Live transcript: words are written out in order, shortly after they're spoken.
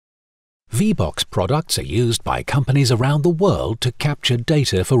VBOX products are used by companies around the world to capture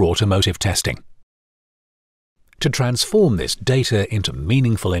data for automotive testing. To transform this data into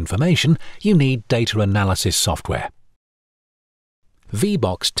meaningful information, you need data analysis software.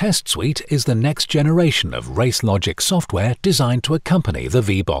 VBOX Test Suite is the next generation of race logic software designed to accompany the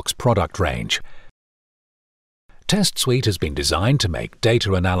VBOX product range. Test Suite has been designed to make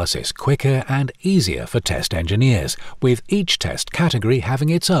data analysis quicker and easier for test engineers, with each test category having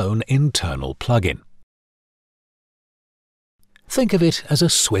its own internal plugin. Think of it as a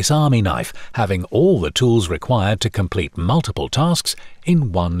Swiss Army knife, having all the tools required to complete multiple tasks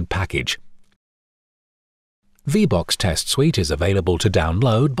in one package. VBOX Test Suite is available to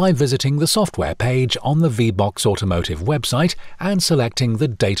download by visiting the software page on the VBOX Automotive website and selecting the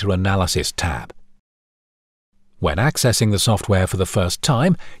Data Analysis tab. When accessing the software for the first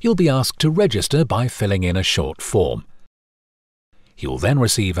time, you'll be asked to register by filling in a short form. You'll then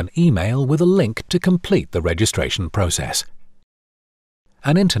receive an email with a link to complete the registration process.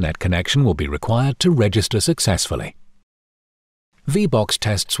 An internet connection will be required to register successfully. VBOX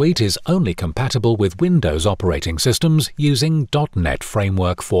Test Suite is only compatible with Windows operating systems using .NET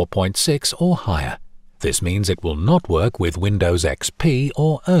Framework 4.6 or higher. This means it will not work with Windows XP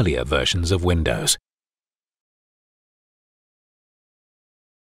or earlier versions of Windows.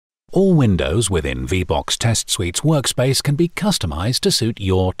 All windows within VBOX Test Suite's workspace can be customized to suit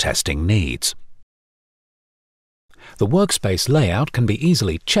your testing needs. The workspace layout can be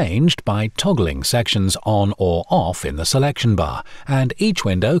easily changed by toggling sections on or off in the selection bar, and each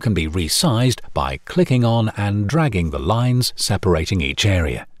window can be resized by clicking on and dragging the lines separating each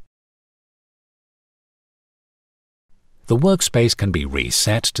area. The workspace can be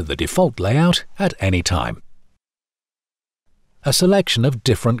reset to the default layout at any time. A selection of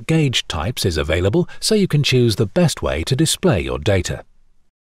different gauge types is available, so you can choose the best way to display your data.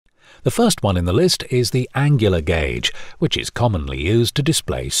 The first one in the list is the angular gauge, which is commonly used to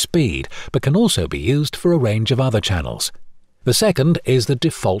display speed, but can also be used for a range of other channels. The second is the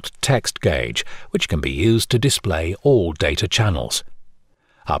default text gauge, which can be used to display all data channels.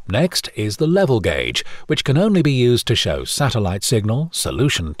 Up next is the level gauge, which can only be used to show satellite signal,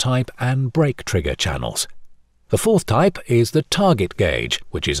 solution type, and brake trigger channels. The fourth type is the target gauge,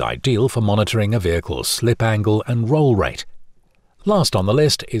 which is ideal for monitoring a vehicle's slip angle and roll rate. Last on the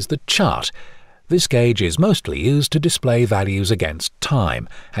list is the chart. This gauge is mostly used to display values against time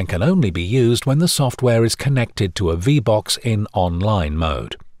and can only be used when the software is connected to a VBOX in online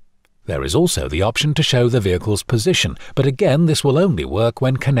mode. There is also the option to show the vehicle's position, but again this will only work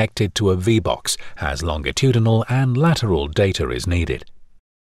when connected to a VBOX, as longitudinal and lateral data is needed.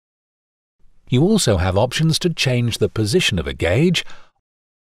 You also have options to change the position of a gauge,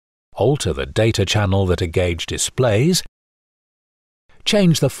 alter the data channel that a gauge displays,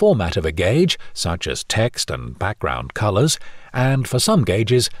 change the format of a gauge, such as text and background colors, and for some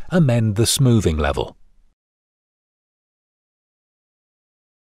gauges, amend the smoothing level.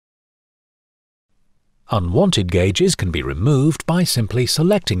 Unwanted gauges can be removed by simply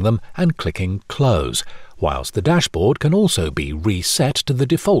selecting them and clicking Close, whilst the dashboard can also be reset to the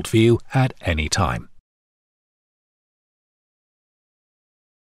default view at any time.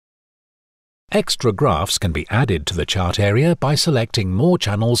 Extra graphs can be added to the chart area by selecting more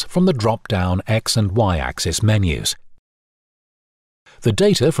channels from the drop-down X and Y-axis menus. The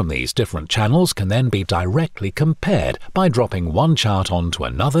data from these different channels can then be directly compared by dropping one chart onto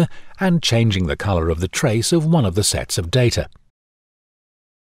another and changing the color of the trace of one of the sets of data.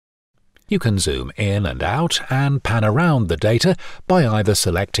 You can zoom in and out and pan around the data by either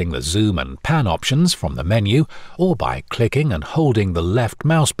selecting the zoom and pan options from the menu or by clicking and holding the left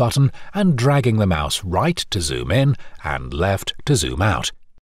mouse button and dragging the mouse right to zoom in and left to zoom out.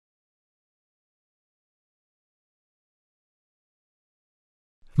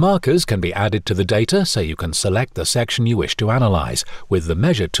 Markers can be added to the data so you can select the section you wish to analyze, with the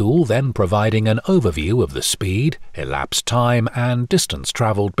Measure tool then providing an overview of the speed, elapsed time, and distance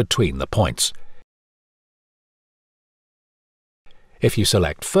traveled between the points. If you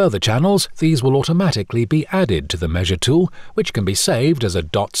select further channels, these will automatically be added to the Measure tool, which can be saved as a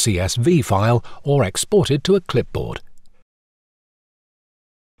 .csv file or exported to a clipboard.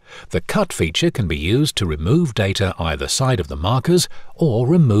 The Cut feature can be used to remove data either side of the markers or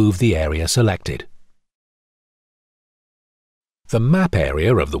remove the area selected. The Map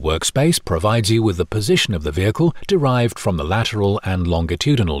area of the workspace provides you with the position of the vehicle derived from the lateral and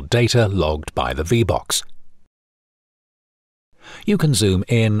longitudinal data logged by the VBOX. You can zoom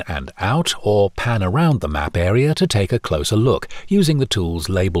in and out or pan around the map area to take a closer look using the tools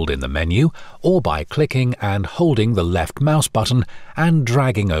labelled in the menu, or by clicking and holding the left mouse button and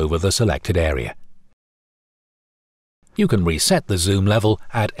dragging over the selected area. You can reset the zoom level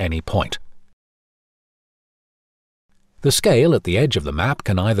at any point. The scale at the edge of the map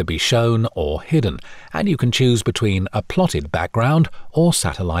can either be shown or hidden, and you can choose between a plotted background or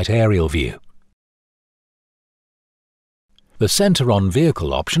satellite aerial view. The Center on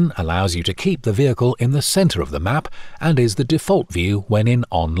Vehicle option allows you to keep the vehicle in the center of the map and is the default view when in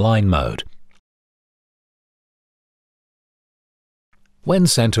online mode. When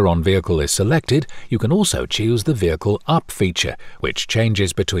Center on Vehicle is selected, you can also choose the Vehicle Up feature, which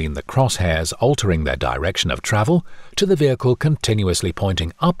changes between the crosshairs altering their direction of travel to the vehicle continuously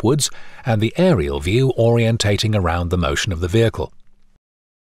pointing upwards and the aerial view orientating around the motion of the vehicle.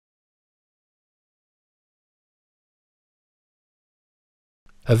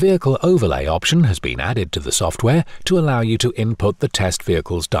 A Vehicle Overlay option has been added to the software to allow you to input the test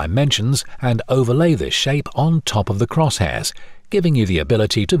vehicle's dimensions and overlay this shape on top of the crosshairs, giving you the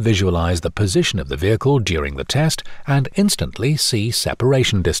ability to visualize the position of the vehicle during the test and instantly see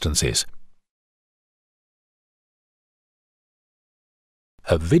separation distances.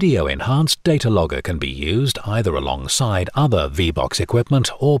 A video-enhanced data logger can be used either alongside other VBOX equipment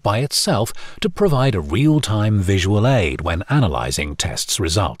or by itself to provide a real-time visual aid when analyzing tests'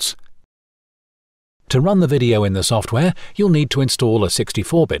 results. To run the video in the software, you'll need to install a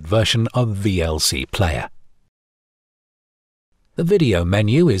 64-bit version of VLC Player. The video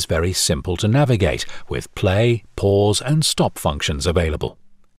menu is very simple to navigate, with play, pause and stop functions available.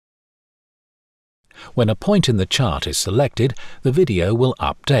 When a point in the chart is selected, the video will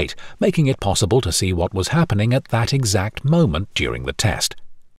update, making it possible to see what was happening at that exact moment during the test.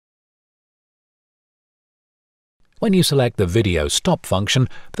 When you select the Video Stop function,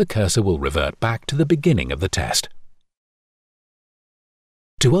 the cursor will revert back to the beginning of the test.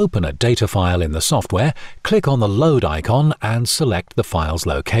 To open a data file in the software, click on the Load icon and select the file's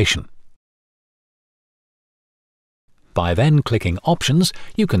location. By then clicking Options,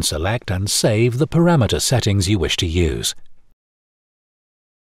 you can select and save the parameter settings you wish to use.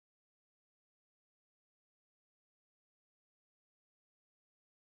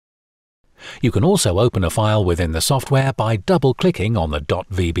 You can also open a file within the software by double-clicking on the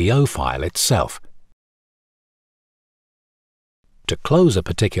 .vbo file itself. To close a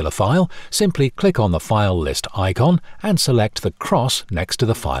particular file, simply click on the File List icon and select the cross next to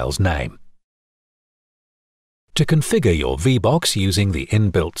the file's name. To configure your VBOX using the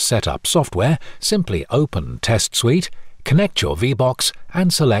inbuilt setup software, simply open Test Suite, connect your VBOX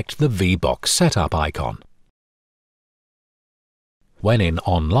and select the VBOX Setup icon. When in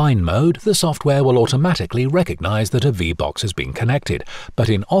online mode, the software will automatically recognize that a VBOX has been connected, but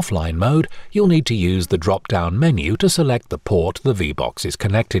in offline mode, you'll need to use the drop-down menu to select the port the VBOX is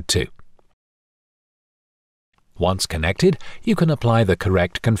connected to. Once connected, you can apply the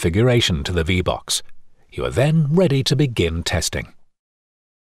correct configuration to the VBOX. You are then ready to begin testing.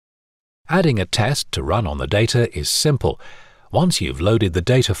 Adding a test to run on the data is simple. Once you've loaded the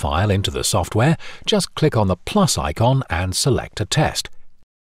data file into the software, just click on the plus icon and select a test.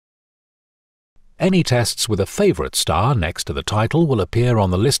 Any tests with a favorite star next to the title will appear on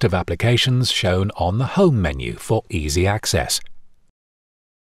the list of applications shown on the Home menu for easy access.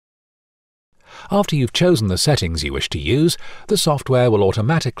 After you've chosen the settings you wish to use, the software will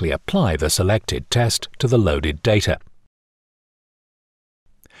automatically apply the selected test to the loaded data.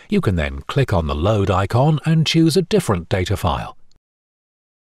 You can then click on the Load icon and choose a different data file.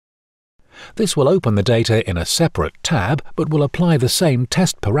 This will open the data in a separate tab but will apply the same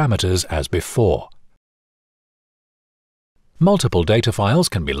test parameters as before. Multiple data files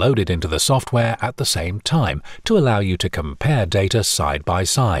can be loaded into the software at the same time to allow you to compare data side by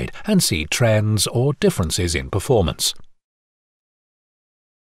side and see trends or differences in performance.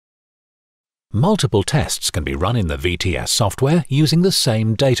 Multiple tests can be run in the VTS software using the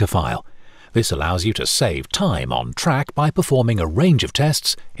same data file. This allows you to save time on track by performing a range of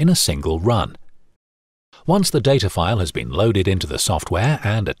tests in a single run. Once the data file has been loaded into the software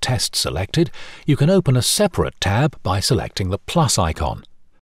and a test selected, you can open a separate tab by selecting the plus icon.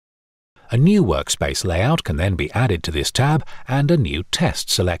 A new workspace layout can then be added to this tab and a new test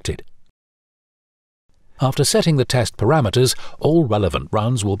selected. After setting the test parameters, all relevant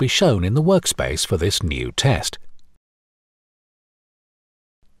runs will be shown in the workspace for this new test.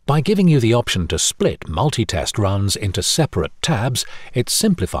 By giving you the option to split multi-test runs into separate tabs, it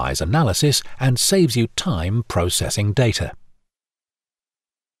simplifies analysis and saves you time processing data.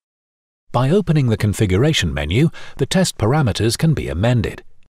 By opening the configuration menu, the test parameters can be amended.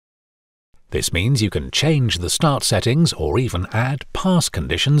 This means you can change the start settings or even add pass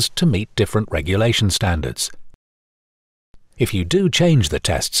conditions to meet different regulation standards. If you do change the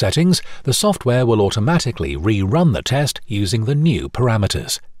test settings, the software will automatically rerun the test using the new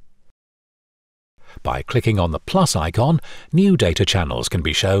parameters. By clicking on the plus icon, new data channels can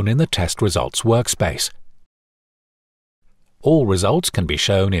be shown in the test results workspace. All results can be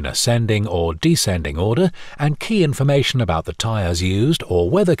shown in ascending or descending order, and key information about the tyres used or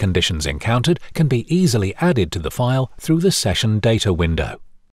weather conditions encountered can be easily added to the file through the Session Data window.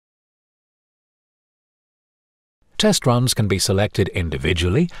 Test runs can be selected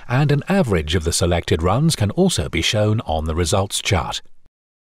individually, and an average of the selected runs can also be shown on the results chart.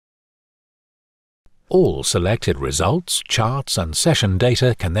 All selected results, charts and session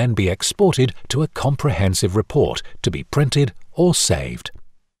data can then be exported to a comprehensive report to be printed or saved.